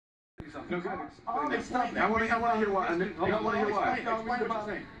All the stuff I want to hear why.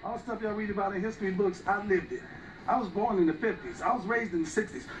 All the stuff y'all read about in history books, I lived it. I was born in the 50s. I was raised in the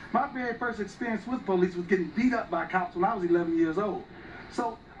 60s. My very first experience with police was getting beat up by cops when I was 11 years old.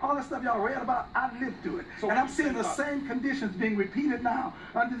 So all the stuff y'all read about, I lived through it. So and I'm seeing the same conditions being repeated now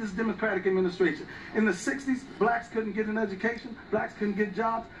under this Democratic administration. In the 60s, blacks couldn't get an education, blacks couldn't get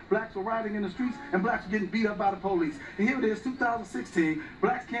jobs, blacks were rioting in the streets, and blacks were getting beat up by the police. And here it is, 2016,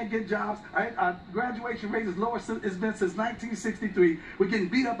 blacks can't get jobs. Our graduation rate is lower than it's been since 1963. We're getting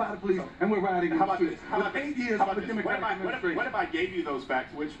beat up by the police, and we're rioting in the streets. How about 8 years of the Democratic administration? What if I gave you those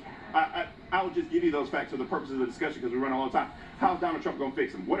facts, which I'll just give you those facts for the purposes of the discussion because we run all the time. How's Donald Trump going to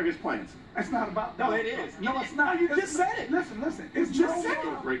fix them? What are his plans? It's not about that. No, it is. No, it's not. You just said it. Listen. It's just said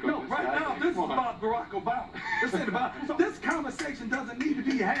it. No, right now, this is about Barack Obama. So this conversation doesn't need to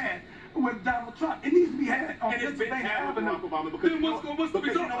be had with Donald Trump. It needs to be had on Pennsylvania Avenue. Then what's the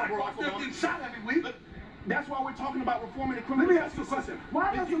result? Barack Obama getting shot every week. That's why we're talking about reforming the criminal justice system.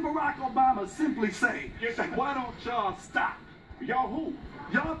 Let me ask you a question. Why doesn't Barack Obama simply say, why don't y'all stop? Y'all who?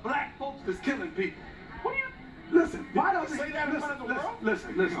 Y'all black folks that's killing people. What do you... Listen, why doesn't say that in front of the world?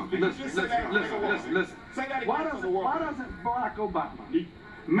 Listen. Say that in front of the world. Why doesn't Barack Obama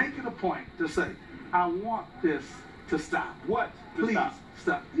make it a point to say, I want this to stop? What? Please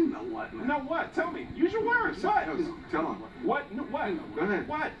stop. You know what, man? No, what? Tell me. Use your words. What? Tell them. What? No, what? Go ahead.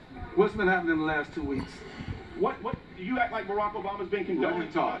 What? What's been happening in the last 2 weeks? What? You act like Barack Obama's been condoning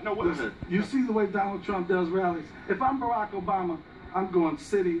talk. No, what? Listen, you see the way Donald Trump does rallies? If I'm Barack Obama, I'm going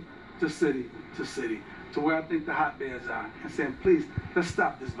city to city to city to where I think the hotbeds are and saying, please, let's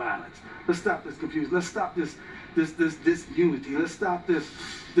stop this violence. Let's stop this confusion. Let's stop this unity. Let's stop this.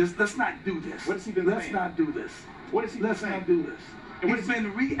 Let's not do this. What has he been saying? Let's not do this. What has he been saying? Let's not do this. He's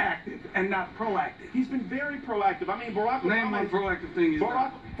been reactive and not proactive. He's been very proactive. I mean, Barack Obama... Name one proactive thing he's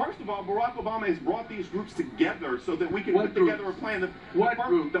done. First of all, Barack Obama has brought these groups together so that we can put together a plan.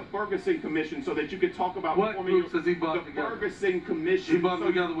 The Ferguson Commission, so that you can talk about... What groups has he brought together? The Ferguson Commission. He brought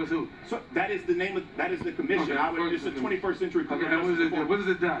together with who? So that is the name of... That is the commission. Okay, it's a 21st century... Okay, and what has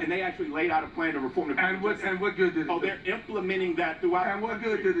it done? And they actually laid out a plan to reform the... And what good did it do? Oh, they're implementing that throughout... And what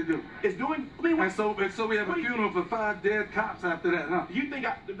good did it do? It's doing... And so we have a funeral for 5 dead cops after that, huh? You think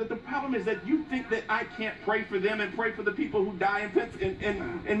the problem is that you think that I can't pray for them and pray for the people who die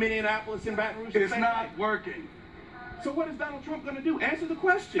in Minneapolis and Baton Rouge? It's not working. So what is Donald Trump going to do? Answer the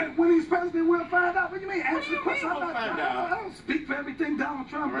question. When he's president, we'll find out. What do you mean? Answer the question. I don't speak for everything Donald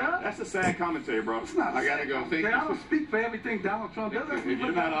Trump does. That's a sad commentary, bro. It's not. I gotta go. I don't speak for everything Donald Trump does. If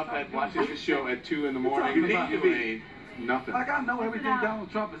you're not up at watching this show at 2 in the morning, you need to be. Nothing. Like I know everything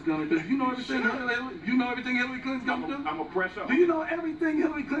Donald Trump is going to do. You know everything. You know everything Hillary Clinton's going to do. I'm a pressure. Do you know everything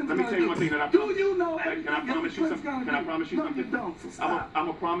Hillary Clinton's going to do? Let me tell you one thing that I. Do you know everything Hillary Clinton's going to do? Can I promise you something? No, you don't. So stop. I'm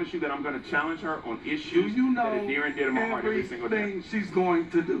gonna promise you that I'm going to challenge her on issues that are near and dear to my heart every single day. Everything she's going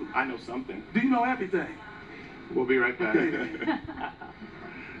to do. I know something. Do you know everything? We'll be right back. Okay.